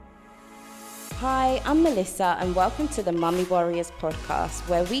Hi, I'm Melissa and welcome to the Mummy Warriors podcast,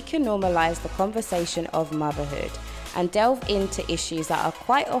 where we can normalise the conversation of motherhood and delve into issues that are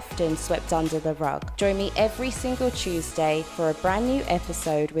quite often swept under the rug. Join me every single Tuesday for a brand new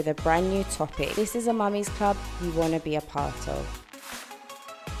episode with a brand new topic. This is a Mummy's Club you want to be a part of.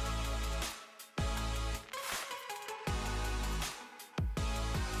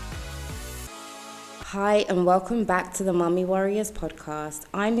 Hi and welcome back to the Mummy Warriors podcast.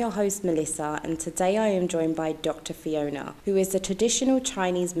 I'm your host Melissa, and today I am joined by Dr. Fiona, who is a traditional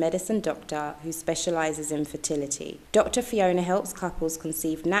Chinese medicine doctor who specializes in fertility. Dr. Fiona helps couples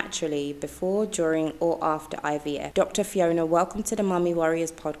conceive naturally before, during or after IVF. Dr. Fiona, welcome to the Mummy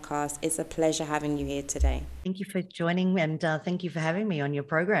Warriors podcast. It's a pleasure having you here today. Thank you for joining and thank you for having me on your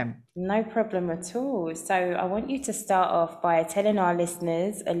program. No problem at all. So I want you to start off by telling our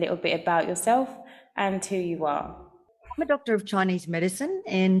listeners a little bit about yourself and who you are. I'm a doctor of Chinese medicine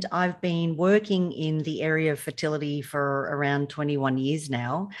and I've been working in the area of fertility for around 21 years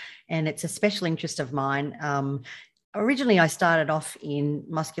now, and it's a special interest of mine. Originally, I started off in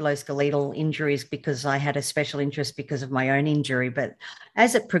musculoskeletal injuries because I had a special interest because of my own injury. But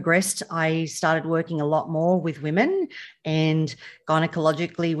as it progressed, I started working a lot more with women and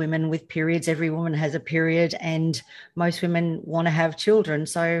gynecologically women with periods. Every woman has a period and most women want to have children.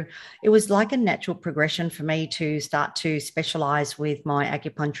 So it was like a natural progression for me to start to specialize with my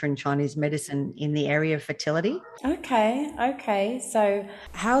acupuncture and Chinese medicine in the area of fertility. Okay. So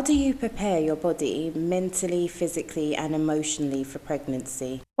how do you prepare your body mentally, physically, and emotionally for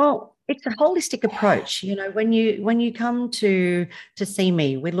pregnancy? Well, it's a holistic approach. You know, when you come to see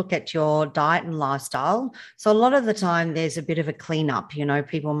me, we look at your diet and lifestyle. So a lot of the time there's a bit of a cleanup. You know,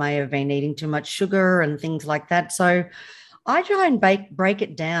 people may have been eating too much sugar and things like that. So I try and break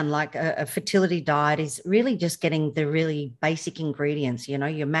it down. Like a fertility diet is really just getting the really basic ingredients, you know,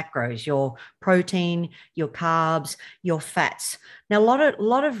 your macros, your protein, your carbs, your fats. Now, a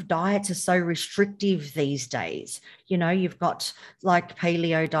lot of diets are so restrictive these days. You know, you've got like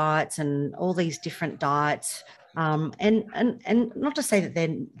paleo diets and all these different diets. And not to say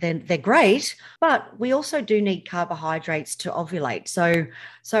that they're great, but we also do need carbohydrates to ovulate. So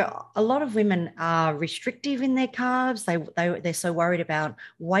a lot of women are restrictive in their carbs. They're so worried about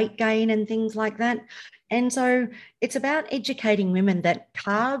weight gain and things like that. And so it's about educating women that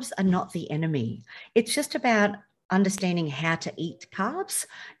carbs are not the enemy. It's just about understanding how to eat carbs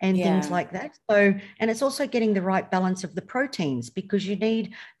and things Yeah. like that. So, and it's also getting the right balance of the proteins because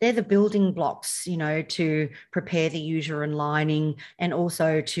they're the building blocks, you know, to prepare the uterine lining and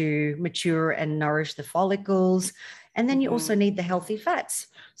also to mature and nourish the follicles. And then you also need the healthy fats.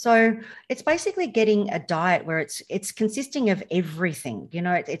 So it's basically getting a diet where it's consisting of everything. You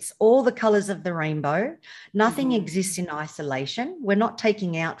know, it's all the colors of the rainbow. Nothing exists in isolation. We're not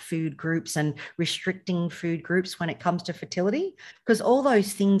taking out food groups and restricting food groups when it comes to fertility because all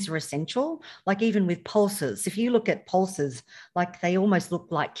those things are essential. Like even with pulses, if you look at pulses, like they almost look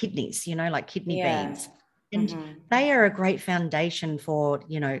like kidneys, you know, like kidney Yeah. beans. And they are a great foundation for,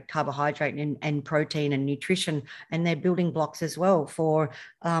 you know, carbohydrate and protein and nutrition, and they're building blocks as well for,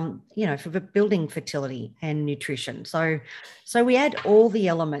 you know, for building fertility and nutrition. So we add all the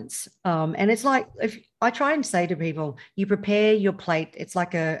elements, and it's like if I try and say to people, you prepare your plate, it's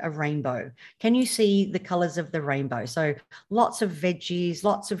like a rainbow. Can you see the colors of the rainbow? So lots of veggies,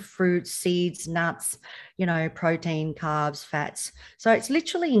 lots of fruits, seeds, nuts, you know, protein, carbs, fats. So it's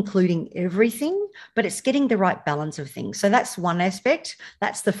literally including everything, but it's getting the right balance of things. So that's one aspect.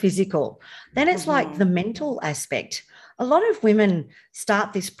 That's the physical. Then it's like the mental aspect. A lot of women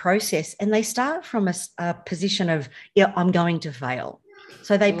start this process and they start from a position of, yeah, I'm going to fail.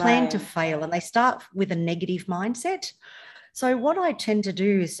 So they plan to fail and they start with a negative mindset. So what I tend to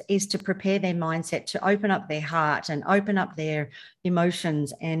do is to prepare their mindset to open up their heart and open up their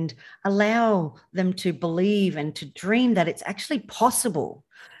emotions and allow them to believe and to dream that it's actually possible.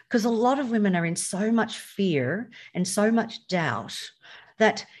 Because a lot of women are in so much fear and so much doubt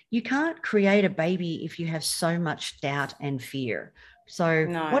that you can't create a baby if you have so much doubt and fear. So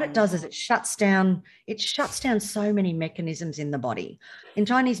what it No. does is it shuts down so many mechanisms in the body. In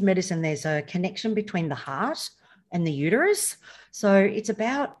Chinese medicine, there's a connection between the heart and the uterus. So it's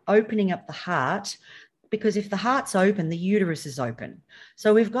about opening up the heart because if the heart's open, the uterus is open.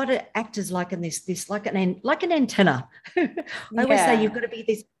 So we've got to act as like an antenna. I always say you've Yeah. got to be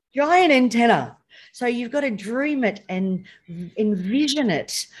this giant antenna. So you've got to dream it and envision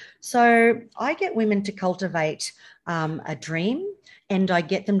it. So I get women to cultivate a dream and I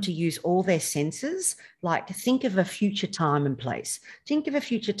get them to use all their senses, like think of a future time and place. Think of a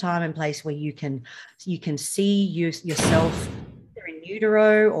future time and place where you can see yourself either in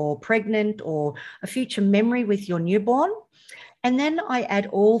utero or pregnant or a future memory with your newborn. And then I add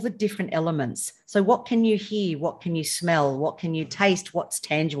all the different elements. So what can you hear? What can you smell? What can you taste? What's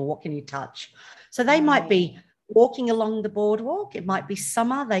tangible? What can you touch? So they might be walking along the boardwalk. It might be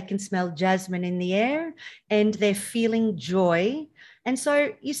summer. They can smell jasmine in the air and they're feeling joy. And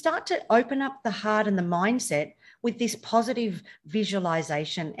so you start to open up the heart and the mindset with this positive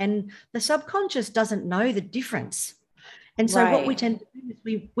visualization. And the subconscious doesn't know the difference. And so what we tend to do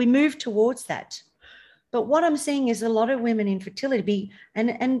is we move towards that. But what I'm seeing is a lot of women in fertility,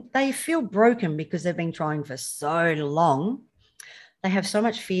 and they feel broken because they've been trying for so long. They have so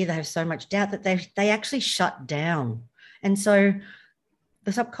much fear, they have so much doubt that they actually shut down. And so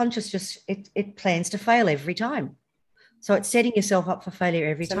the subconscious just, it plans to fail every time. So it's setting yourself up for failure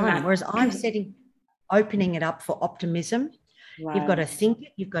every time. Whereas I'm opening it up for optimism. Right. You've got to think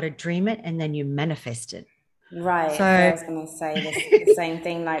it, you've got to dream it, and then you manifest it. Right. So I was going to say the same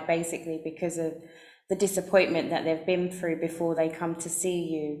thing, like basically because of the disappointment that they've been through before they come to see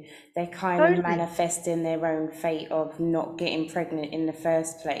you, they're kind of manifesting their own fate of not getting pregnant in the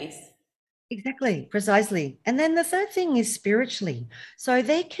first place. Exactly, precisely. And then the third thing is spiritually. So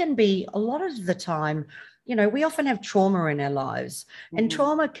there can be a lot of the time, you know, we often have trauma in our lives, and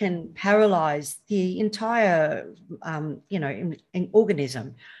trauma can paralyze the entire, in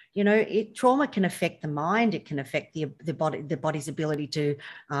organism. You know, trauma can affect the mind. It can affect the body's ability to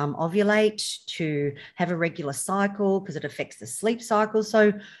ovulate, to have a regular cycle, because it affects the sleep cycle.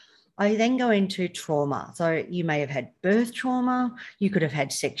 So I then go into trauma. So you may have had birth trauma. You could have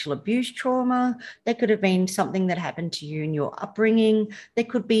had sexual abuse trauma. There could have been something that happened to you in your upbringing. There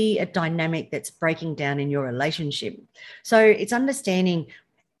could be a dynamic that's breaking down in your relationship. So it's understanding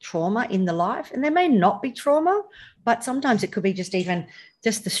trauma in the life, and there may not be trauma, but sometimes it could be just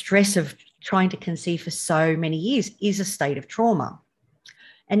the stress of trying to conceive for so many years is a state of trauma.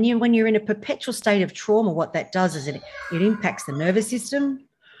 And when you're in a perpetual state of trauma, what that does is it impacts the nervous system,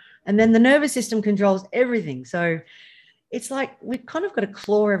 and then the nervous system controls everything. So it's like we've kind of got to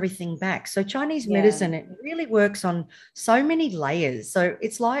claw everything back. So Chinese medicine, it really works on so many layers. So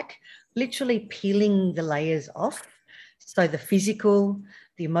it's like literally peeling the layers off. So the physical,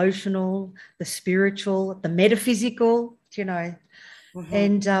 the emotional, the spiritual, the metaphysical, you know,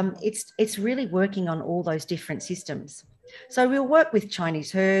 and it's really working on all those different systems. So we'll work with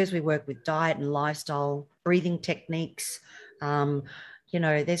Chinese herbs, we work with diet and lifestyle, breathing techniques. You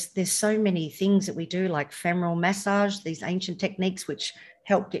know, there's so many things that we do, like femoral massage, these ancient techniques which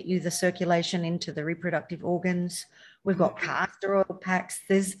help get you the circulation into the reproductive organs. We've got castor oil packs.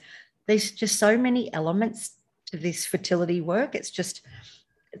 There's just so many elements to this fertility work. It's just,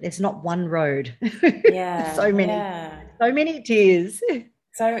 there's not one road. Yeah. so many tiers.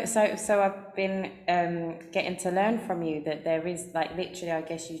 So I've been getting to learn from you that there is, like, literally, I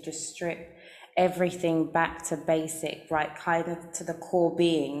guess you just strip everything back to basic, right, kind of to the core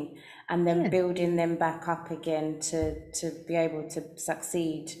being, and then building them back up again to be able to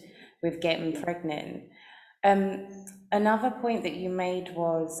succeed with getting pregnant. Another point that you made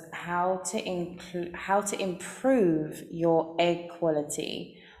was how to improve your egg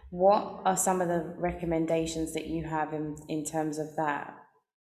quality. What are some of the recommendations that you have in terms of that?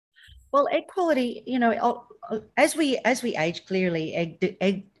 Well, egg quality, you know, as we age, clearly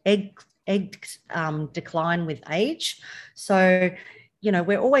eggs decline with age. So, you know,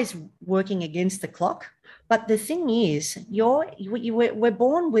 we're always working against the clock. But the thing is, we're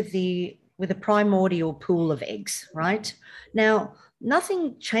born with a primordial pool of eggs, right? Now,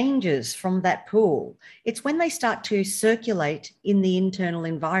 nothing changes from that pool. It's when they start to circulate in the internal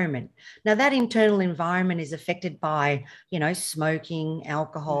environment. Now, that internal environment is affected by, you know, smoking,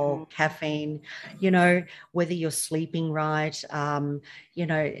 alcohol, caffeine, you know, whether you're sleeping right, you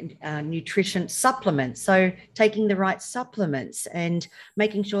know, nutrition supplements. So taking the right supplements and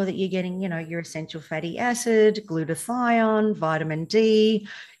making sure that you're getting, you know, your essential fatty acid, glutathione, vitamin D.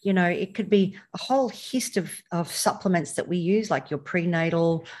 You know, it could be a whole host of supplements that we use, like your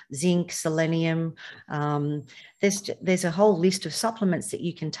prenatal, zinc, selenium. There's a whole list of supplements that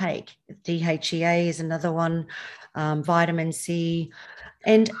you can take. DHEA is another one, vitamin C.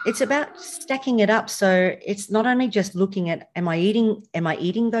 And it's about stacking it up. So it's not only just looking at, am I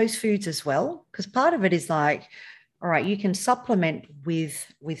eating those foods as well? Because part of it is like, all right, you can supplement with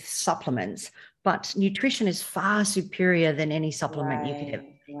supplements, but nutrition is far superior than any supplement you could ever.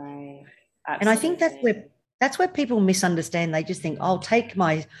 Right. And I think that's where people misunderstand. They just think, I'll take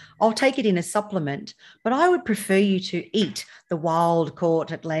it in a supplement, but I would prefer you to eat the wild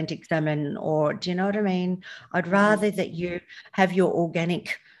caught Atlantic salmon, or do you know what I mean? I'd rather that you have your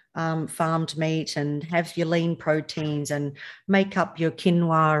organic farmed meat and have your lean proteins and make up your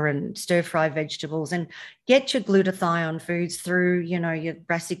quinoa and stir fry vegetables and get your glutathione foods through, your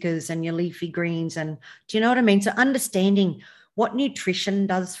brassicas and your leafy greens. And do you know what I mean? So understanding what nutrition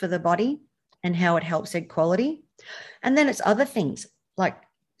does for the body and how it helps egg quality. And then it's other things like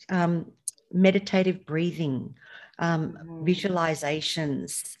meditative breathing,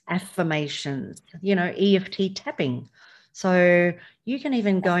 visualizations, affirmations, EFT tapping. So you can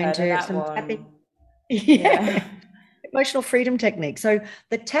even go I've heard of into that some one. tapping. Yeah. Yeah. Emotional freedom technique. So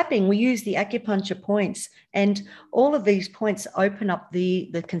the tapping, we use the acupuncture points, and all of these points open up the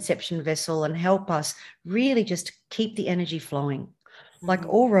conception vessel and help us really just keep the energy flowing. Like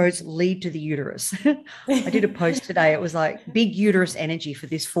all roads lead to the uterus. I did a post today. It was like big uterus energy for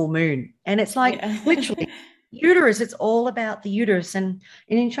this full moon. And it's like literally uterus, it's all about the uterus. And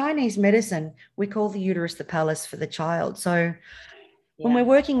in Chinese medicine, we call the uterus the palace for the child. So when we're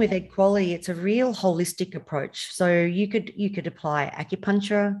working with egg quality, it's a real holistic approach. So you could apply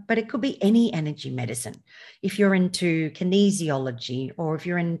acupuncture, but it could be any energy medicine. If you're into kinesiology, or if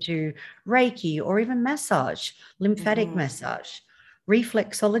you're into Reiki, or even massage, lymphatic massage,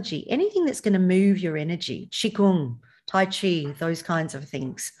 reflexology, anything that's going to move your energy, Qigong, Tai Chi, those kinds of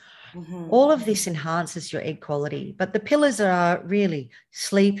things. All of this enhances your egg quality, but the pillars are really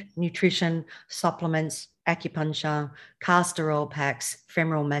sleep, nutrition, supplements, acupuncture, castor oil packs,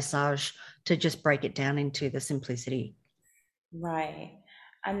 femoral massage, to just break it down into the simplicity. Right.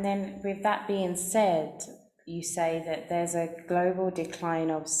 And then, with that being said, you say that there's a global decline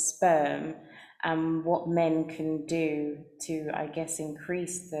of sperm and what men can do to, I guess,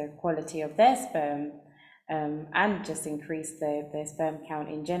 increase the quality of their sperm, and just increase their sperm count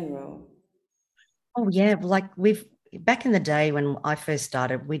in general. Oh yeah, like we've back in the day when I first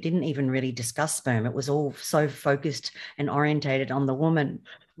started, we didn't even really discuss sperm. It was all so focused and orientated on the woman.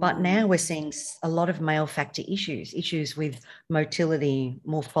 But now we're seeing a lot of male factor issues with motility,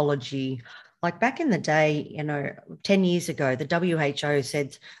 morphology. Like back in the day, 10 years ago, the WHO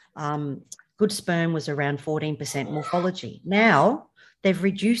said good sperm was around 14% morphology. Now they've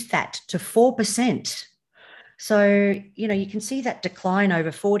reduced that to 4%. So, you can see that decline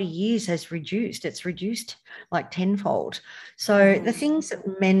over 40 years has reduced. It's reduced like tenfold. So the things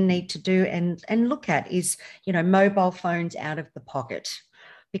that men need to do and look at is, mobile phones out of the pocket,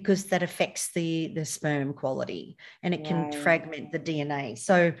 because that affects the sperm quality and it can fragment the DNA.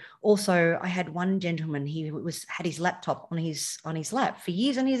 So also I had one gentleman, he had his laptop on his lap for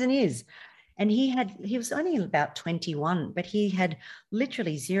years and years and years. And he was only about 21, but he had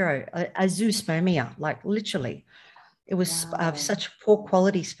literally zero azoospermia, like literally. It was such poor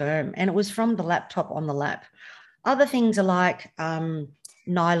quality sperm, and it was from the laptop on the lap. Other things are like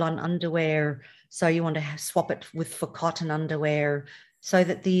nylon underwear. So you want to swap it for cotton underwear so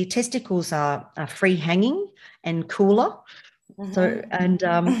that the testicles are free hanging and cooler. So, and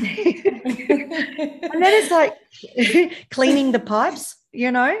and then it's like cleaning the pipes,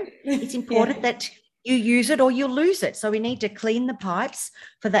 it's important that you use it or you'll lose it. So we need to clean the pipes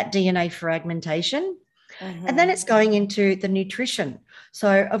for that DNA fragmentation. And then it's going into the nutrition.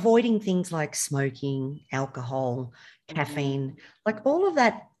 So avoiding things like smoking, alcohol, caffeine, like all of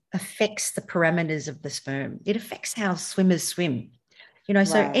that affects the parameters of the sperm. It affects how swimmers swim,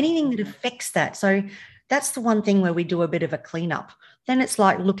 so anything that affects that. So that's the one thing where we do a bit of a cleanup. Then it's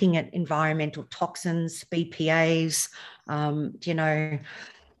like looking at environmental toxins, BPAs,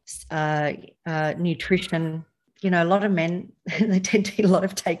 nutrition. A lot of men, they tend to eat a lot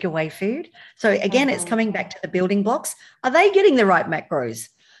of takeaway food. So again, it's coming back to the building blocks. Are they getting the right macros?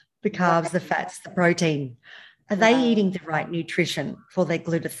 The carbs, the fats, the protein. Are they eating the right nutrition for their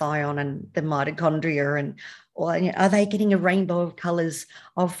glutathione and the mitochondria? Or are they getting a rainbow of colors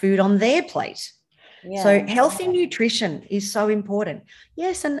of food on their plate? So healthy nutrition is so important.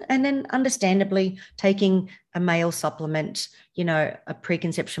 Yes, and then understandably taking a male supplement, a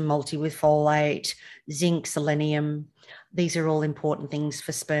preconception multi with folate, zinc, selenium. These are all important things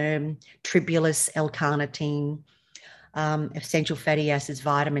for sperm. Tribulus, L-carnitine, essential fatty acids,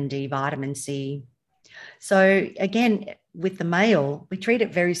 vitamin D, vitamin C. So again, with the male, we treat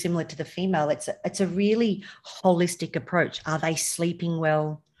it very similar to the female. It's a really holistic approach. Are they sleeping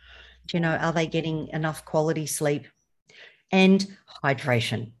well? Are they getting enough quality sleep? And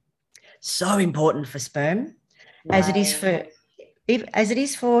hydration. So important for sperm, as it is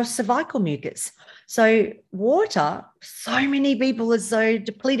for cervical mucus. So water, so many people are so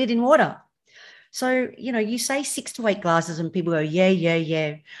depleted in water. So, you say 6 to 8 glasses and people go,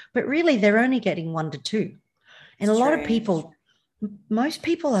 yeah. But really, they're only getting 1 to 2. And a lot of people, most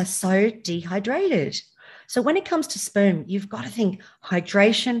people are so dehydrated. So when it comes to sperm, you've got to think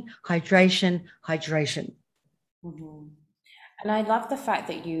hydration, hydration, hydration. Hmm. And I love the fact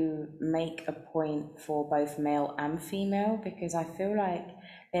that you make a point for both male and female, because I feel like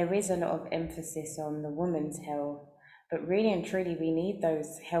there is a lot of emphasis on the woman's health, but really and truly we need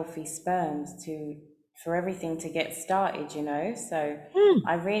those healthy sperms to for everything to get started, you know? So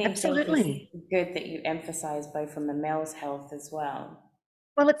I really think it's Absolutely. good that you emphasize both on the male's health as well.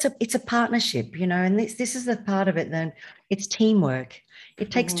 Well, it's a partnership, and this is the part of it. Then it's teamwork. It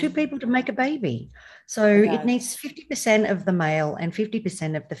takes two Hmm. people to make a baby, so It it does. needs 50% of the male and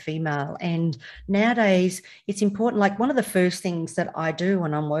 50% of the female. And nowadays, it's important. Like one of the first things that I do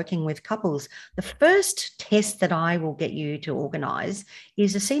when I'm working with couples, the first test that I will get you to organize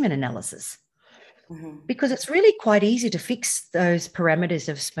is a semen analysis, Hmm. because it's really quite easy to fix those parameters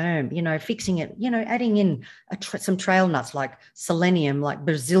of sperm, fixing it, adding in some trail nuts like selenium, like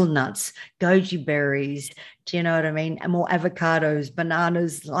Brazil nuts, goji berries, do you know what I mean? And more avocados,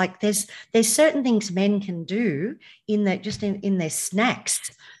 bananas, like there's certain things men can do in that, just in their snacks,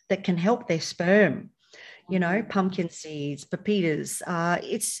 that can help their sperm. Hmm. Pumpkin seeds, pepitas.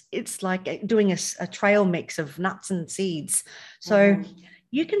 It's like doing a trail mix of nuts and seeds. So Hmm.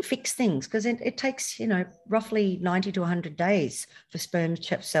 you can fix things, because it takes, roughly 90 to 100 days for sperm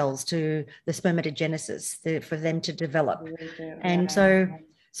cells to the spermatogenesis, for them to develop. Really do, And yeah.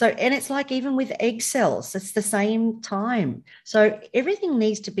 and it's like even with egg cells, it's the same time. So everything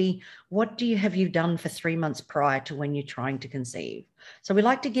needs to be, what have you done for 3 months prior to when you're trying to conceive? So we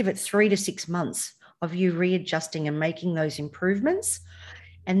like to give it 3 to 6 months of you readjusting and making those improvements.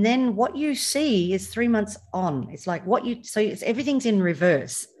 And then what you see is 3 months on. It's like everything's in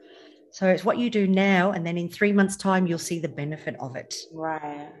reverse. So it's what you do now, and then in 3 months' time, you'll see the benefit of it.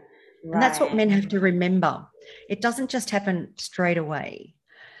 Right, And that's what right. men have to remember. It doesn't just happen straight away.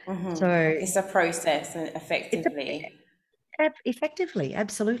 Hmm. So It's a process, it's a, effectively. effectively,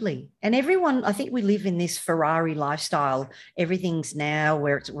 absolutely. And everyone, I think we live in this Ferrari lifestyle. Everything's now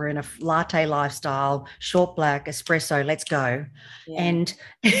where we're in a latte lifestyle, short black, espresso, let's go. Yeah. And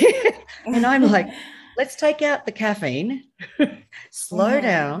and I'm like, let's take out the caffeine, slow Hmm.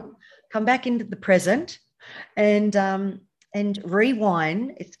 down, come back into the present, and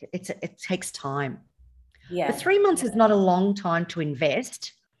rewind. It takes time. But Yeah. 3 months is not a long time to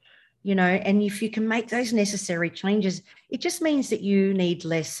invest, and if you can make those necessary changes, it just means that you need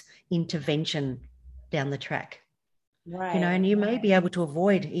less intervention down the track, and Right. you may be able to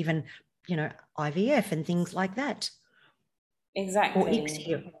avoid even, IVF and things like that, or Exactly.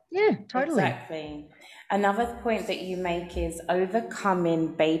 ICSI. Yeah, totally. Exactly. Another point that you make is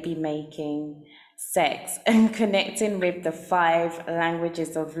overcoming baby making, sex, and connecting with the five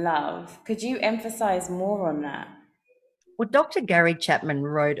languages of love. Could you emphasize more on that? Well, Dr. Gary Chapman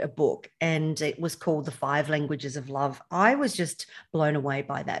wrote a book, and it was called The Five Languages of Love. I was just blown away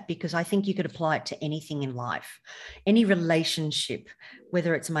by that, because I think you could apply it to anything in life, any relationship,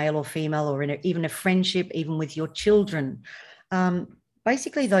 whether it's male or female, or even a friendship, even with your children.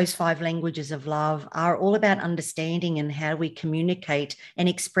 Basically, those five languages of love are all about understanding and how we communicate and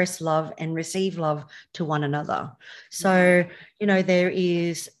express love and receive love to one another. Hmm. So, there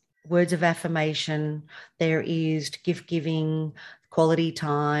is words of affirmation, there is gift giving, quality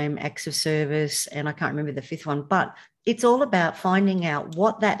time, acts of service, and I can't remember the fifth one, but it's all about finding out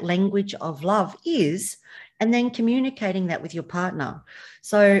what that language of love is, and then communicating that with your partner.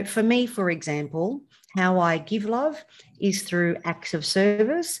 So for me, for example, how I give love is through acts of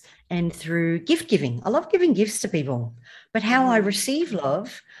service and through gift giving. I love giving gifts to people, but how I Hmm. receive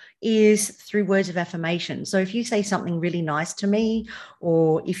love is through words of affirmation. So if you say something really nice to me,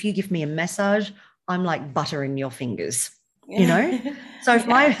 or if you give me a massage, I'm like butter in your fingers, you know? So if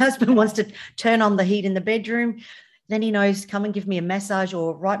my Yeah. husband wants to turn on the heat in the bedroom, then he knows, come and give me a massage,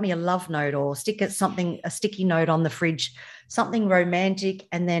 or write me a love note, or stick a sticky note on the fridge, something romantic,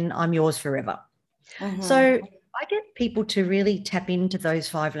 and then I'm yours forever. So Hmm. I get people to really tap into those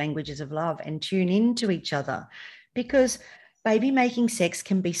five languages of love and tune into each other, because baby making sex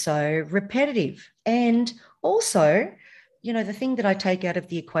can be so repetitive. And also, the thing that I take out of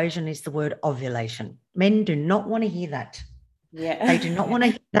the equation is the word ovulation. Men do not want to hear that. They Yeah. do not want to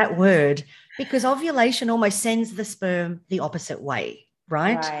hear that word, because ovulation almost sends the sperm the opposite way,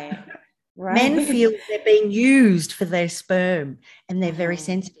 right? Right. Men Right. feel they're being used for their sperm, and they're very Hmm.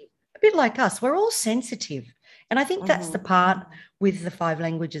 sensitive. A bit like us, we're all sensitive. And I think that's the Hmm. part with the five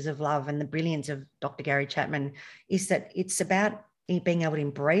languages of love and the brilliance of Dr. Gary Chapman, is that it's about being able to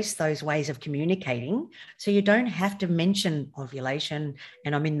embrace those ways of communicating. So you don't have to mention ovulation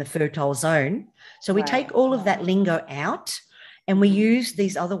and I'm in the fertile zone. So we take Right. all of that lingo out, and we Hmm. use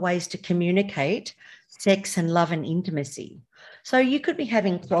these other ways to communicate sex and love and intimacy. So you could be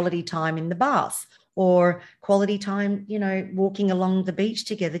having quality time in the bath or quality time, walking along the beach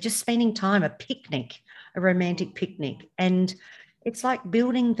together, just spending time, a picnic, a romantic picnic. And it's like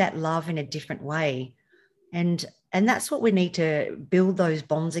building that love in a different way. And that's what we need to build those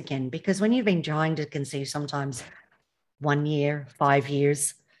bonds again, because when you've been trying to conceive, sometimes 1 year, 5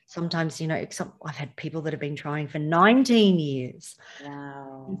 years, sometimes, I've had people that have been trying for 19 years.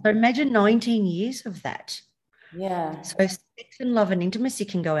 Wow. So imagine 19 years of that. Yeah. So sex and love and intimacy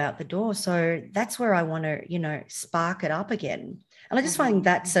can go out the door. So that's where I want to, spark it up again. And I just find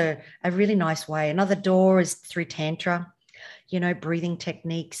that's a really nice way. Another door is through Tantra, breathing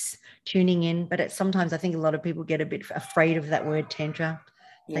techniques, tuning in. But sometimes I think a lot of people get a bit afraid of that word Tantra.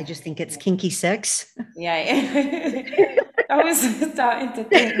 Yeah. They just think it's kinky sex. Yeah. I was starting to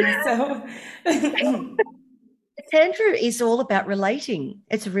think myself. Tantra is all about relating.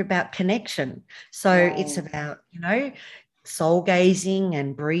 It's about connection. So it's about, soul gazing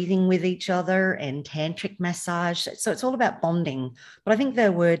and breathing with each other and tantric massage. So it's all about bonding. But I think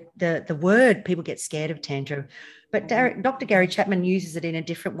the word people get scared of Tantra. But Dr. Gary Chapman uses it in a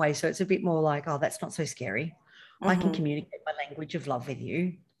different way. So it's a bit more like, oh, that's not so scary. I can communicate my language of love with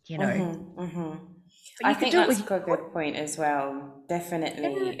you, I think that's a good point as well.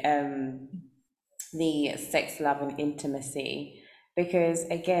 Definitely the sex, love, and intimacy. Because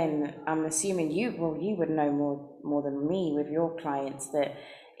again, I'm assuming you would know more than me with your clients, that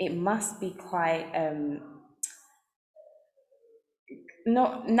it must be quite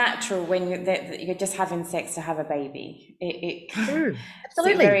not natural when you're just having sex to have a baby. True. It's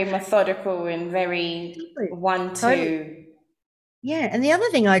Absolutely. very methodical and very one, two. Yeah. And the other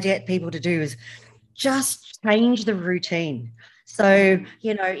thing I get people to do is just change the routine. So,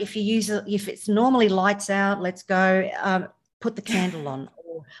 if it's normally lights out, let's go, put the candle on,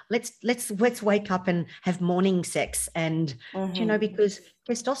 or let's wake up and have morning sex. And, because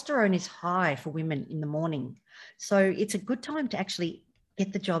testosterone is high for women in the morning. So it's a good time to actually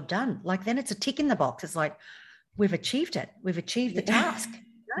get the job done. Like then it's a tick in the box. It's like, we've achieved it. We've achieved the task.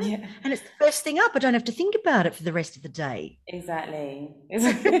 Yeah. And it's the first thing up. I don't have to think about it for the rest of the day. Exactly.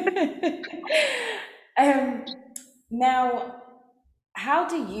 Now, how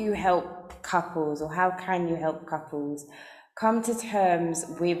do you help couples, or how can you help couples come to terms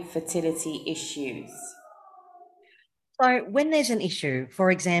with fertility issues? So when there's an issue,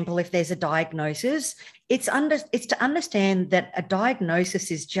 for example, if there's a diagnosis, it's to understand that a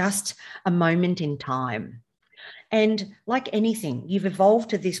diagnosis is just a moment in time. And like anything, you've evolved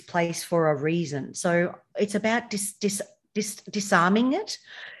to this place for a reason. So it's about disarming it,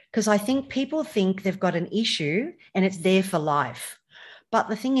 because I think people think they've got an issue and it's there for life. But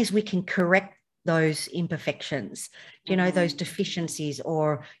the thing is, we can correct those imperfections, those deficiencies,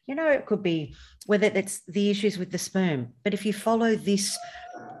 or, it could be whether it's the issues with the sperm. But if you follow this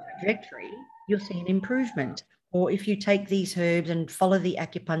trajectory, you'll see an improvement. Or if you take these herbs and follow the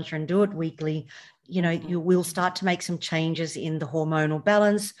acupuncture and do it weekly, you will start to make some changes in the hormonal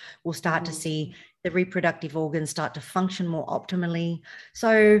balance. We'll start to see the reproductive organs start to function more optimally.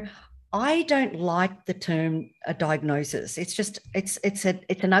 So I don't like the term a diagnosis. It's just, it's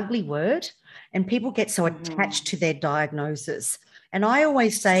an ugly word, and people get so attached to their diagnosis. And I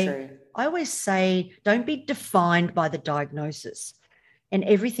always say, don't be defined by the diagnosis. And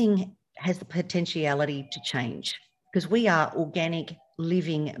everything has the potentiality to change, because we are organic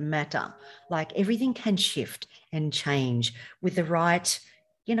living matter. Like everything can shift and change with the right,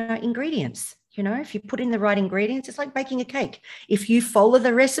 ingredients. If you put in the right ingredients, it's like baking a cake. If you follow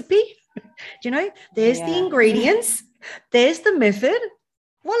the recipe, there's the ingredients, there's the method.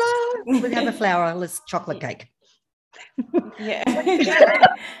 Voila, we have a flourless chocolate cake. Yeah. So,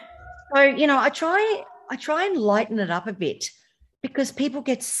 I try and lighten it up a bit, because people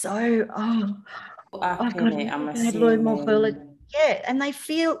get so, I've got low morphology. Yeah, and they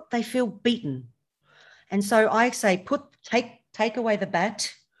feel beaten. And so I say, take away the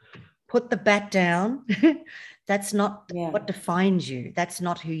bat, put the bat down. That's not what defines you. That's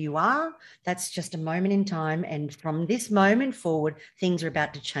not who you are. That's just a moment in time. And from this moment forward, things are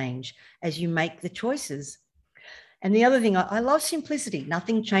about to change as you make the choices. And the other thing, I love simplicity.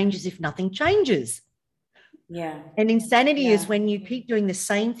 Nothing changes if nothing changes. Yeah. And insanity is when you keep doing the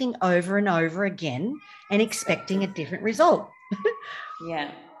same thing over and over again and expecting a different result.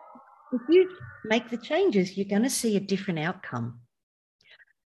 Yeah. If you make the changes, you're going to see a different outcome.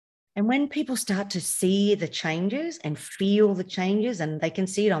 And when people start to see the changes and feel the changes, and they can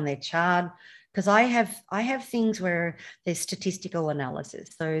see it on their chart, because I have things where there's statistical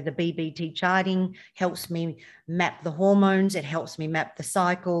analysis. So the BBT charting helps me map the hormones. It helps me map the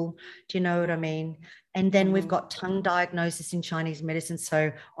cycle. Do you know what I mean? And then we've got tongue diagnosis in Chinese medicine.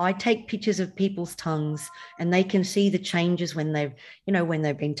 So I take pictures of people's tongues and they can see the changes when they've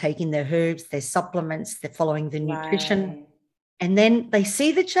been taking their herbs, their supplements, they're following the nutrition. Right. And then they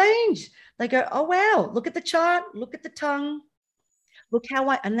see the change. They go, oh, wow, look at the chart, look at the tongue, look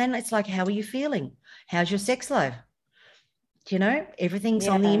and then it's like, how are you feeling? How's your sex life? Everything's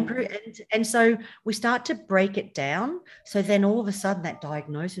on the Yeah. improve. And so we start to break it down. So then all of a sudden that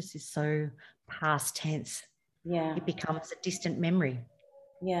diagnosis is so past tense. Yeah. It becomes a distant memory.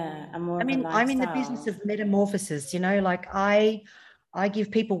 Yeah. And more I of a mean, I'm in the business lifestyle. of metamorphosis, like I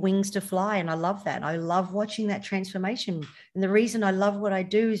give people wings to fly, and I love that. I love watching that transformation. And the reason I love what I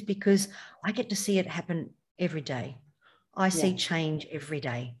do is because I get to see it happen every day. I see change every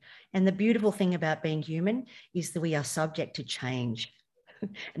day. And the beautiful thing about being human is that we are subject to change.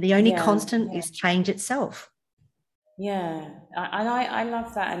 And the only Yeah. constant is change itself. Yeah, I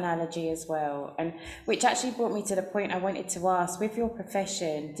love that analogy as well. And which actually brought me to the point I wanted to ask, with your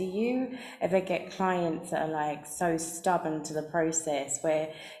profession, do you ever get clients that are like so stubborn to the process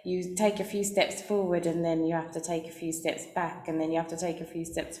where you take a few steps forward and then you have to take a few steps back and then you have to take a few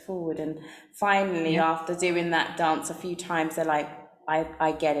steps forward and finally Yeah. after doing that dance a few times they're like,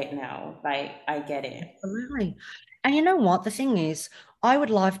 I get it now. Like I get it. Absolutely. And you know what? The thing is, I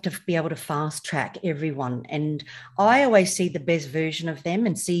would love to be able to fast track everyone. And I always see the best version of them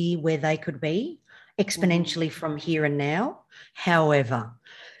and see where they could be exponentially from here and now. However,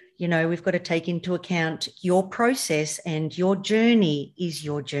 we've got to take into account your process, and your journey is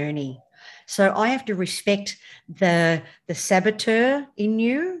your journey. So I have to respect the saboteur in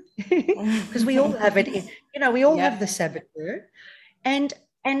you because we all have it. We all have the saboteur. And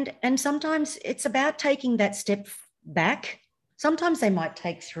sometimes it's about taking that step back. Sometimes they might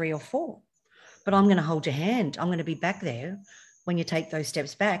take 3 or 4, but I'm going to hold your hand. I'm going to be back there when you take those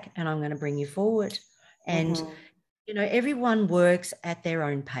steps back, and I'm going to bring you forward. And everyone works at their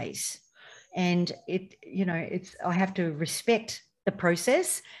own pace, and I have to respect the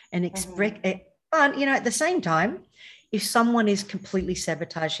process and express it. But at the same time, if someone is completely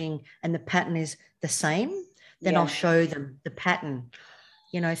sabotaging and the pattern is the same, then I'll show them the pattern,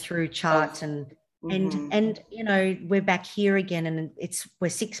 through charts and we're back here again, and we're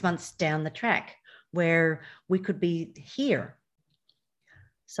 6 months down the track where we could be here.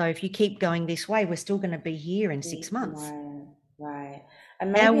 So if you keep going this way, we're still going to be here in 6 months. Right.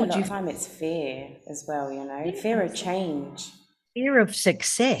 And maybe a lot of time it's fear as well, fear of change. Fear of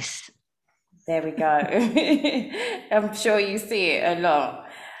success. There we go. I'm sure you see it a lot.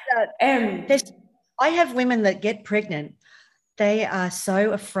 I have women that get pregnant. They are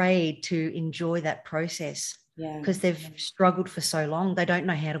so afraid to enjoy that process because they've struggled for so long. They don't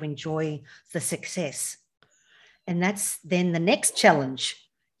know how to enjoy the success. And that's then the next challenge.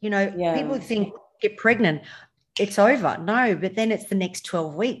 People think get pregnant, it's over. No, but then it's the next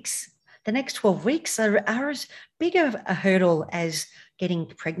 12 weeks. The next 12 weeks are as big of a hurdle as getting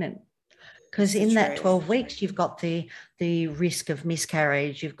pregnant. Because in that 12 weeks, you've got the risk of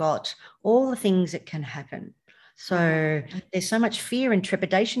miscarriage. You've got all the things that can happen. So there's so much fear and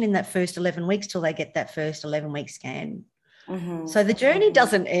trepidation in that first 11 weeks till they get that first 11-week scan. So the journey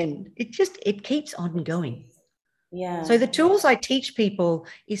doesn't end. It keeps on going. Yeah. So the tools I teach people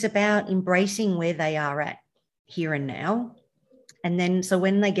is about embracing where they are at here and now. And then, so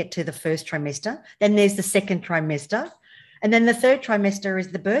when they get to the first trimester, then there's the second trimester. And then the third trimester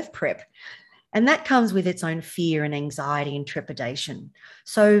is the birth prep. And that comes with its own fear and anxiety and trepidation.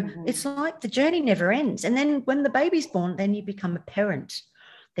 So it's like the journey never ends. And then when the baby's born, then you become a parent.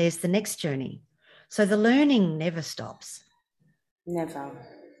 There's the next journey. So the learning never stops. Never.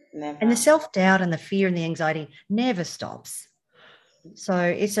 And the self-doubt and the fear and the anxiety never stops. So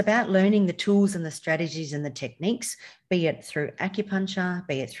it's about learning the tools and the strategies and the techniques, be it through acupuncture,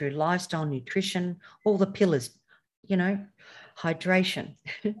 be it through lifestyle, nutrition, all the pillars, hydration,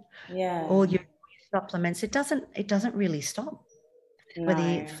 all your supplements. It doesn't really stop for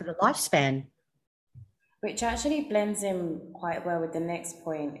the lifespan. Which actually blends in quite well with the next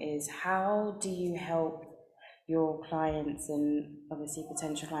point is, how do you help your clients and obviously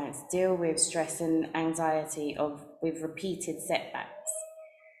potential clients deal with stress and anxiety with repeated setbacks?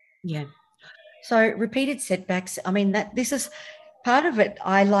 Yeah. So repeated setbacks, I mean, this is part of it.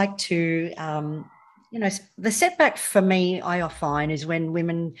 I like to, the setback for me, I find, is when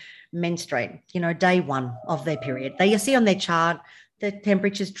women menstruate, day 1 of their period. You see on their chart, the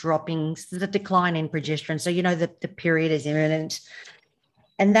temperature's dropping, the decline in progesterone. So, the period is imminent.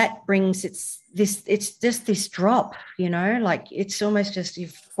 And that brings it's just this drop, like it's almost just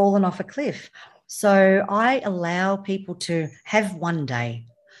you've fallen off a cliff. So I allow people to have one day,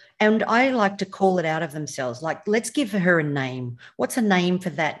 and I like to call it out of themselves. Like, let's give her a name. What's a name for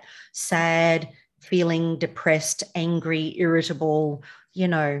that sad feeling, depressed, angry, irritable, you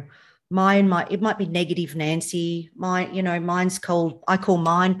know, it might be negative Nancy. Mine's called, I call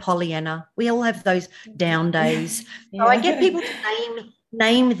mine Pollyanna. We all have those down days. Yeah. So I get people to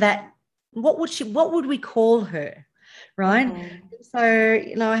name that. What would we call her? Right. Mm-hmm. So,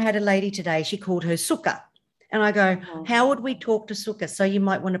 I had a lady today, she called her Sukha. And I go, Mm-hmm. how would we talk to Sukha? So you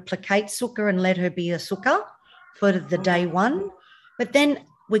might want to placate Sukha and let her be a Sukha for the day one. But then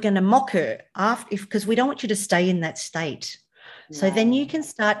we're going to mock her because we don't want you to stay in that state. So then you can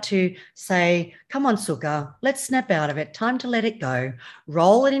start to say, come on, Sukha, let's snap out of it. Time to let it go.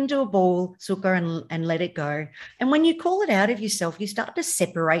 Roll it into a ball, Sukha, and let it go. And when you call it out of yourself, you start to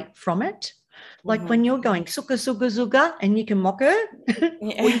separate from it. Like when you're going, Sukha, Sukha, Sukha, and you can mock her,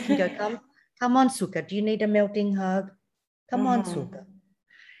 or you can go, come on, Sukha, do you need a melting hug? Come on, Sukha.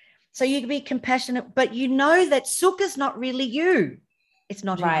 So you can be compassionate, but you know that Sukha's not really you. It's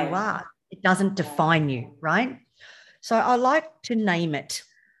not who you are. It doesn't define you, right? So I like to name it.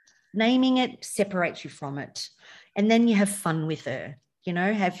 Naming it separates you from it. And then you have fun with her,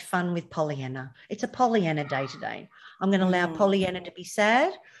 have fun with Pollyanna. It's a Pollyanna day today. I'm going to allow Pollyanna to be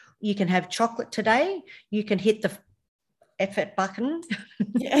sad. You can have chocolate today. You can hit the effort button,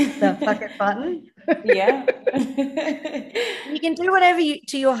 the bucket button. Yeah. You can do whatever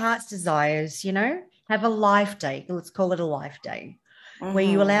to your heart's desires, have a life day. Let's call it a life day. Where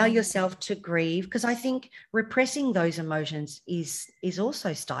you allow yourself to grieve, because I think repressing those emotions is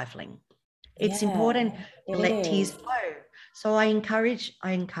also stifling. It's important to let tears flow. So I encourage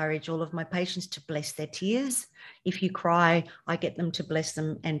all of my patients to bless their tears. If you cry, I get them to bless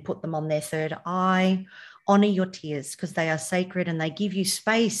them and put them on their third eye. Honor your tears because they are sacred and they give you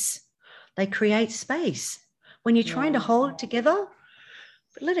space. They create space. When you're trying to hold it together,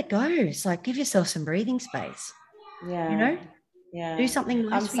 let it go. It's like, give yourself some breathing space. Yeah. Do something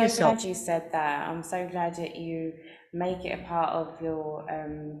nice for yourself. I'm so glad you said that. I'm so glad that you make it a part of your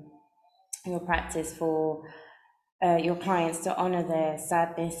practice for your clients to honor their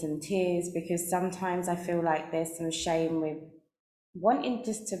sadness and tears, because sometimes I feel like there's some shame with wanting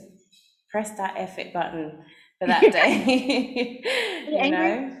just to press that effort button for that day.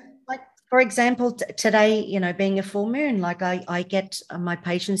 Like, for example, today, being a full moon, like I get my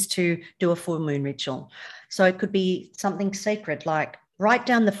patients to do a full moon ritual. So it could be something sacred, like write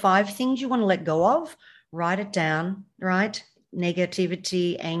down the 5 things you want to let go of, write it down, right?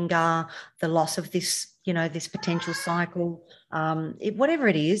 Negativity, anger, the loss of this, this potential cycle, whatever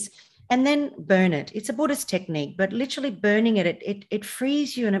it is, and then burn it. It's a Buddhist technique, but literally burning it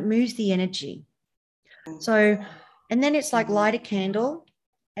frees you and it moves the energy. So, and then it's like light a candle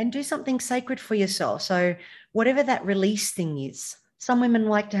and do something sacred for yourself. So whatever that release thing is. Some women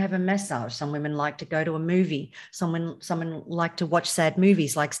like to have a massage. Some women like to go to a movie. Some like to watch sad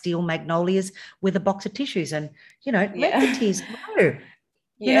movies like Steel Magnolias with a box of tissues and, let the tears go,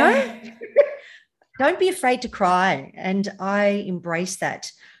 Don't be afraid to cry. And I embrace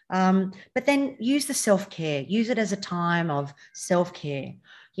that. But then use the self-care. Use it as a time of self-care.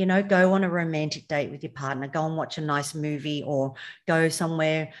 Go on a romantic date with your partner. Go and watch a nice movie or go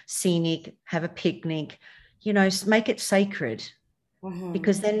somewhere scenic, have a picnic. Make it sacred.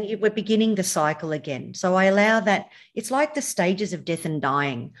 Because then we're beginning the cycle again. So I allow that. It's like the stages of death and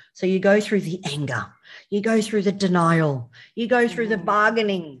dying. So you go through the anger, you go through the denial, you go through the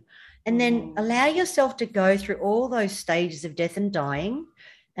bargaining, and then allow yourself to go through all those stages of death and dying.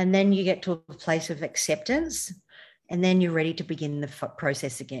 And then you get to a place of acceptance, and then you're ready to begin the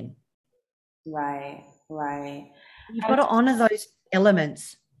process again. Right. You've got to honor those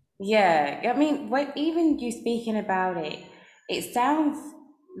elements. Yeah. I mean, even you speaking about it, it sounds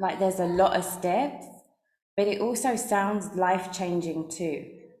like there's a lot of steps, but it also sounds life-changing too,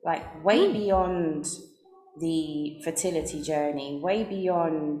 like way beyond the fertility journey, way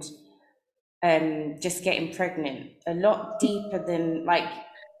beyond just getting pregnant, a lot deeper than, like,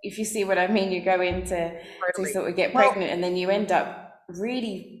 if you see what I mean, you go into to sort of get pregnant and then you end up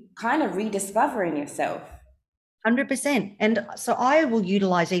really kind of rediscovering yourself. 100%. And so I will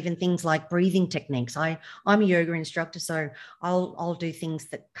utilize even things like breathing techniques. I'm a yoga instructor, so I'll do things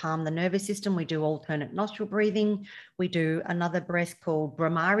that calm the nervous system. We do alternate nostril breathing. We do another breath called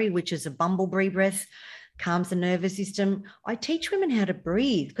Brahmari, which is a bumblebee breath, calms the nervous system. I teach women how to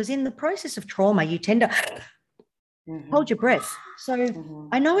breathe because in the process of trauma, you tend to hold your breath. So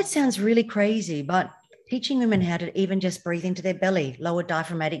I know it sounds really crazy, but teaching women how to even just breathe into their belly, lower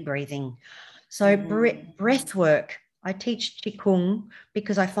diaphragmatic breathing, So breath work. I teach Qigong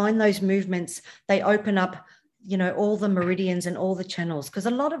because I find those movements, they open up, all the meridians and all the channels. Because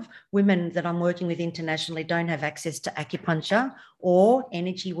a lot of women that I'm working with internationally don't have access to acupuncture or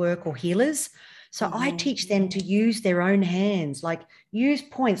energy work or healers. So I teach them to use their own hands, like use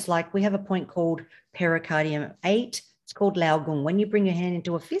points. Like we have a point called pericardium 8. It's called Lao Gong. When you bring your hand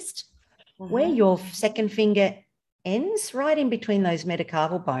into a fist, where your second finger ends, right in between those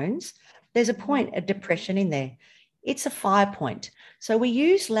metacarpal bones, there's a point, a depression in there. It's a fire point. So we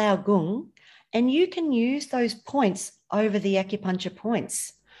use Lao Gong, and you can use those points over the acupuncture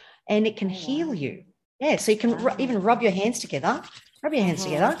points, and it can heal you. Yeah, so you can even rub your hands together. Rub your hands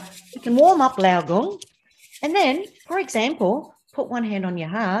together. You can warm up Lao Gong. And then, for example, put one hand on your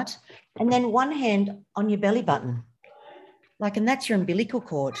heart and then one hand on your belly button. And that's your umbilical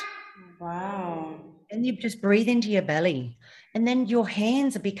cord. Wow. And you just breathe into your belly. And then your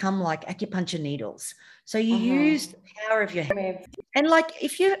hands become like acupuncture needles. So you use the power of your hand. And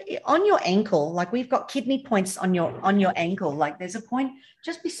if you're on your ankle, we've got kidney points on your ankle, there's a point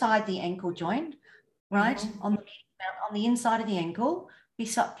just beside the ankle joint, right? On the inside of the ankle,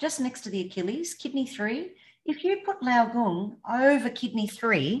 just next to the Achilles, kidney 3. If you put Lao Gong over kidney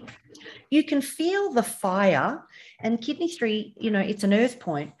 3, you can feel the fire, and kidney 3, it's an earth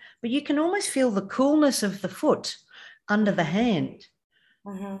point, but you can almost feel the coolness of the foot under the hand.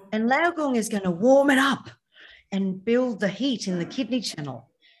 And Lao Gong is going to warm it up and build the heat in the kidney channel.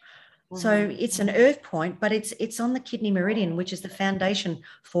 So it's an earth point, but it's on the kidney meridian, which is the foundation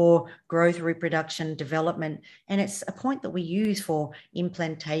for growth, reproduction, development. And it's a point that we use for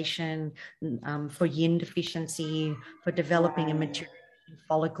implantation, for yin deficiency, for developing and maturing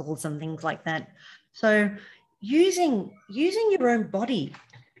follicles and things like that. So using your own body,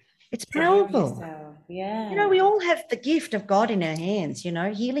 it's powerful. Yeah. We all have the gift of God in our hands,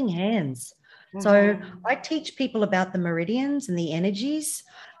 healing hands. So I teach people about the meridians and the energies,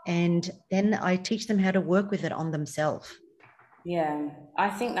 and then I teach them how to work with it on themselves. Yeah, I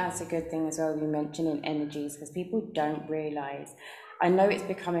think that's a good thing as well, you mentioning energies, because people don't realize. I know it's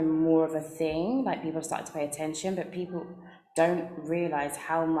becoming more of a thing, people start to pay attention, but people don't realize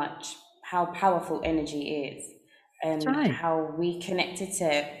how powerful energy is, and how we connected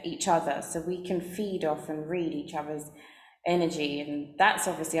to each other, so we can feed off and read each other's energy. And that's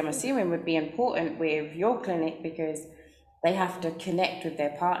obviously, I'm assuming, would be important with your clinic, because they have to connect with their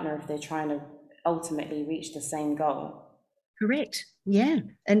partner if they're trying to ultimately reach the same goal. Correct. Yeah.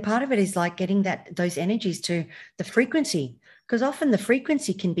 And part of it is getting those energies to the frequency, because often the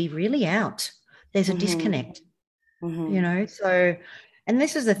frequency can be really out. There's a disconnect, so, and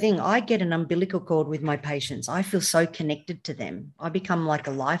this is the thing, I get an umbilical cord with my patients. I feel so connected to them. I become like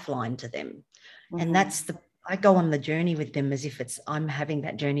a lifeline to them. And I go on the journey with them as if I'm having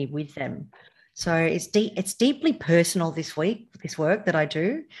that journey with them. So it's deeply personal this work that I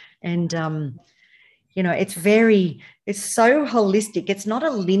do. And, it's so holistic. It's not a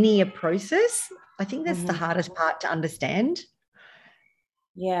linear process. I think that's the hardest part to understand.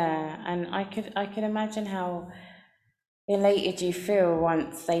 Yeah. And I could imagine how elated you feel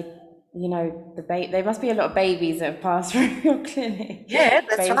once they, there must be a lot of babies that have passed through your clinic. Yeah,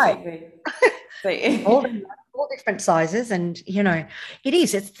 that's right. all different sizes, and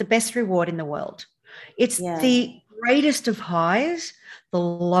it's the best reward in the world. It's the greatest of highs, the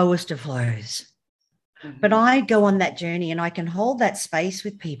lowest of lows. But I go on that journey and I can hold that space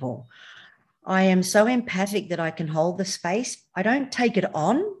with people. I am so empathic that I can hold the space. I don't take it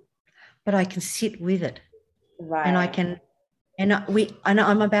on, but I can sit with it. Right. And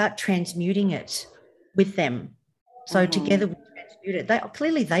I'm about transmuting it with them. So together we transmute it.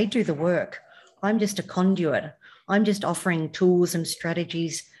 Clearly they do the work. I'm just a conduit. I'm just offering tools and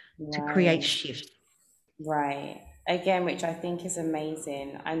strategies to create shift. Right. Again, which I think is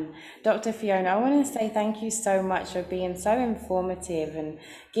amazing. And Dr. Fiona, I want to say thank you so much for being so informative and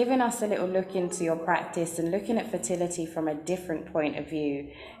giving us a little look into your practice and looking at fertility from a different point of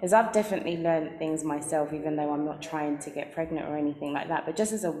view. As I've definitely learned things myself, even though I'm not trying to get pregnant or anything like that, but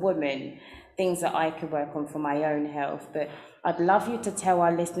just as a woman, things that I could work on for my own health. But I'd love you to tell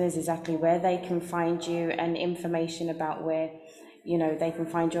our listeners exactly where they can find you and information about where they can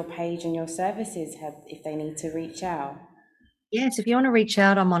find your page and your services if they need to reach out. Yes, if you want to reach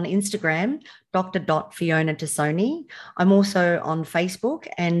out, I'm on Instagram, Dr. Tassone. I'm also on Facebook,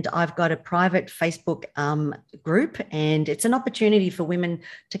 and I've got a private Facebook group, and it's an opportunity for women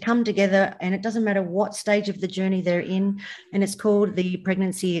to come together, and it doesn't matter what stage of the journey they're in, and it's called the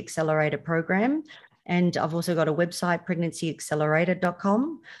Pregnancy Accelerator Program. And I've also got a website,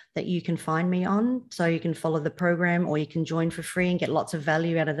 pregnancyaccelerator.com, that you can find me on. So you can follow the program, or you can join for free and get lots of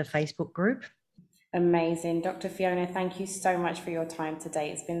value out of the Facebook group. Amazing. Dr. Fiona, thank you so much for your time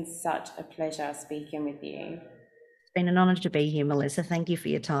today. It's been such a pleasure speaking with you. It's been an honor to be here, Melissa. Thank you for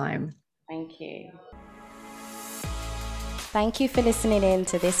your time. Thank you. Thank you for listening in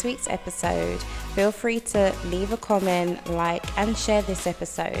to this week's episode. Feel free to leave a comment, like, and share this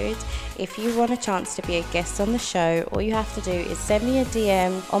episode. If you want a chance to be a guest on the show, all you have to do is send me a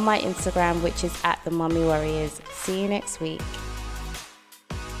DM on my Instagram, which is @TheMummyWarriors. See you next week.